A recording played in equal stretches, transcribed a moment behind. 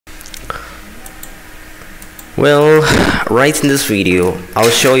Well, right in this video,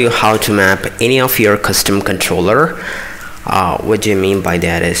 I'll show you how to map any of your custom controller. What do you mean by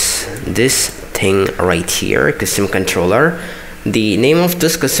that is this thing right here, custom controller. The name of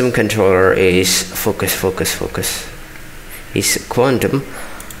this custom controller is focus is Quantum.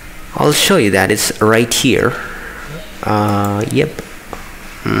 I'll show you that it's right here. Yep.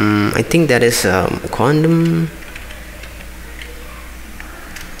 I think that is Quantum.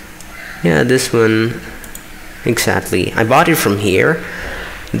 Yeah, this one. Exactly. I bought it from here.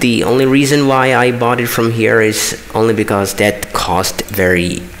 The only reason why I bought it from here is only because that cost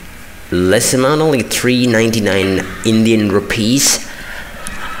very less amount, only 399 Indian rupees.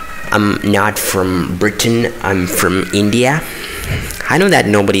 I'm not from Britain, I'm from India. I know that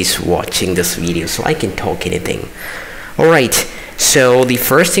nobody's watching this video, so I can talk anything. Alright, so the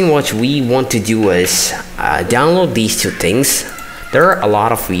first thing what we want to do is download these two things. There are a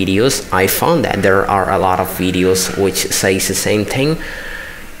lot of videos. I found that there are a lot of videos which says the same thing.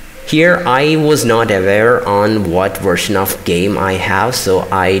 Here I was not aware on what version of game I have, so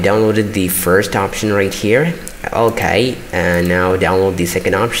I downloaded the first option right here. Okay, and now download the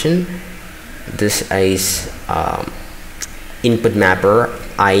second option. This is input mapper.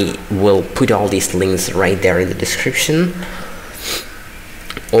 I will put all these links right there in the description.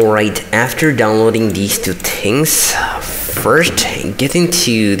 Alright, after downloading these two things, first get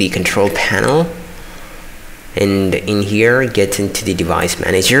into the control panel, and in here get into the device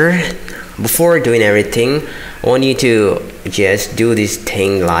manager. Before doing everything, I want you to just do this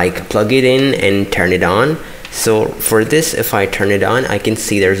thing like plug it in and turn it on. So for this, if I turn it on, I can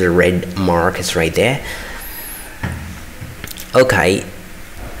see there's a red mark, it's right there. Okay,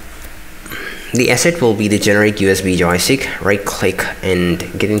 the asset will be the generic USB joystick. Right click and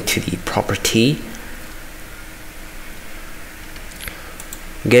get into the property,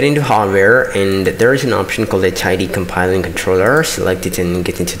 get into hardware, and there is an option called HID compiling controller. Select it and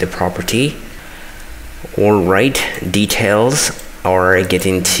get into the property. Alright, details, or get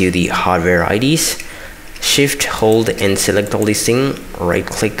into the hardware IDs. Shift, hold and select all these things. Right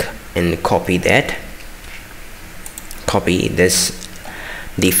click and copy that. Copy this,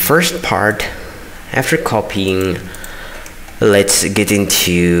 the first part. After copying, let's get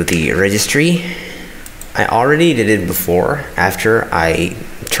into the registry. I already did it before after I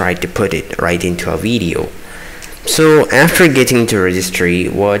tried to put it right into a video. So after getting to registry,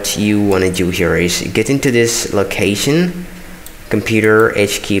 what you want to do here is get into this location, computer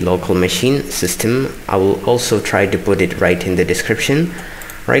H key local machine system. I will also try to put it right in the description.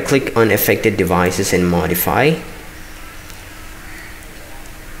 Right click on affected devices and modify.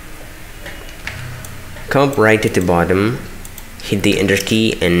 Come up right at the bottom, hit the enter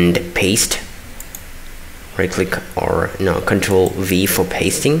key and paste. Right click, or no, control V for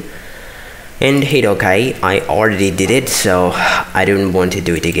pasting, and hit OK. I already did it, so I don't want to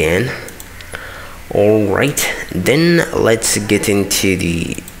do it again. Alright, then let's get into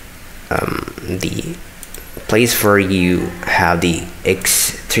the place where you have the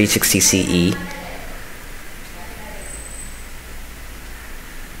X360 CE.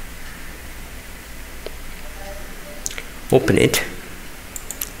 Open it,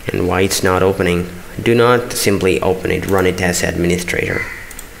 and why it's not opening? Do not simply open it, run it as administrator,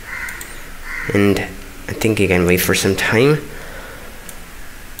 and I think you can wait for some time.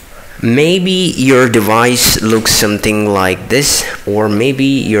 Maybe your device looks something like this, or maybe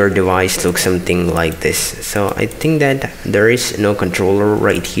your device looks something like this. So I think that there is no controller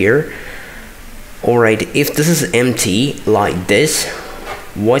right here. Alright, if this is empty like this,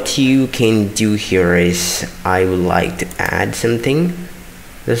 what you can do here is, I would like to add something.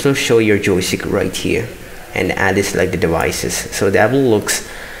 This will show your joystick right here, and add the selected devices. So that will looks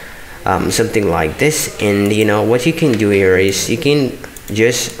something like this. And you know what you can do here is you can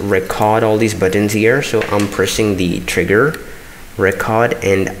just record all these buttons here. So I'm pressing the trigger record,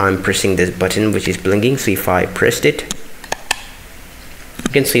 and I'm pressing this button which is blinking. So if I pressed it,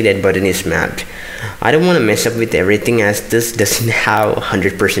 you can see that button is mapped. I don't want to mess up with everything, as this doesn't have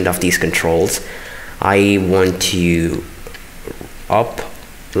 100% of these controls. I want to up,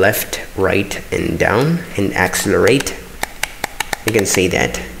 left, right and down, and accelerate. You can see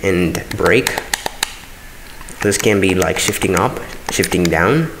that, and brake. This can be like shifting up, shifting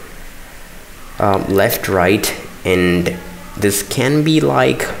down, left, right, and this can be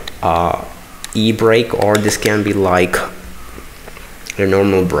like e-brake, or this can be like a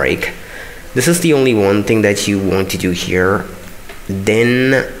normal brake. This is the only one thing that you want to do here.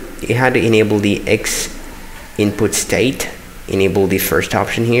 Then you have to enable the X input state, enable the first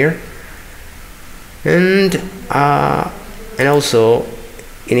option here, and also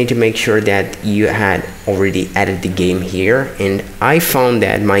you need to make sure that you had already added the game here, and I found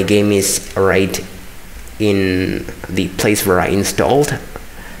that my game is right in the place where I installed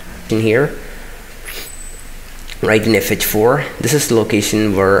in here, right in FH4. This is the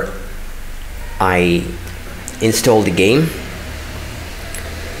location where I installed the game.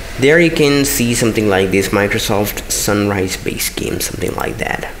 There you can see something like this, Microsoft Sunrise base game, something like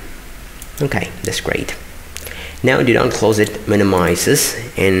that. Okay, that's great. Now do not close it, minimize this,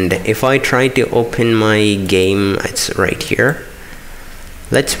 and if I try to open my game, it's right here.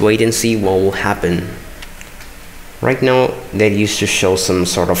 Let's wait and see what will happen. Right now that used to show some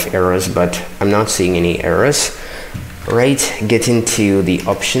sort of errors, but I'm not seeing any errors. Right, get into the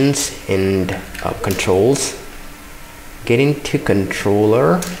options and controls, get into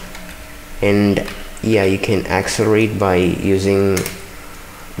controller, and yeah, you can accelerate by using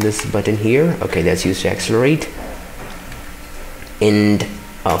this button here. Okay, that's used to accelerate. And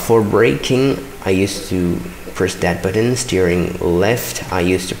for braking, I used to press that button. Steering left, I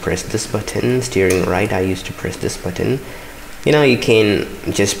used to press this button. Steering right, I used to press this button. You know, you can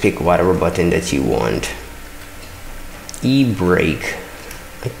just pick whatever button that you want. E-brake,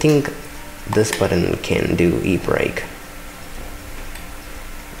 I think this button can do e-brake.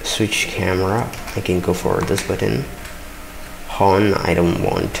 Switch camera, I can go for this button. Horn, I don't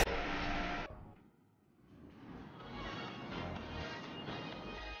want.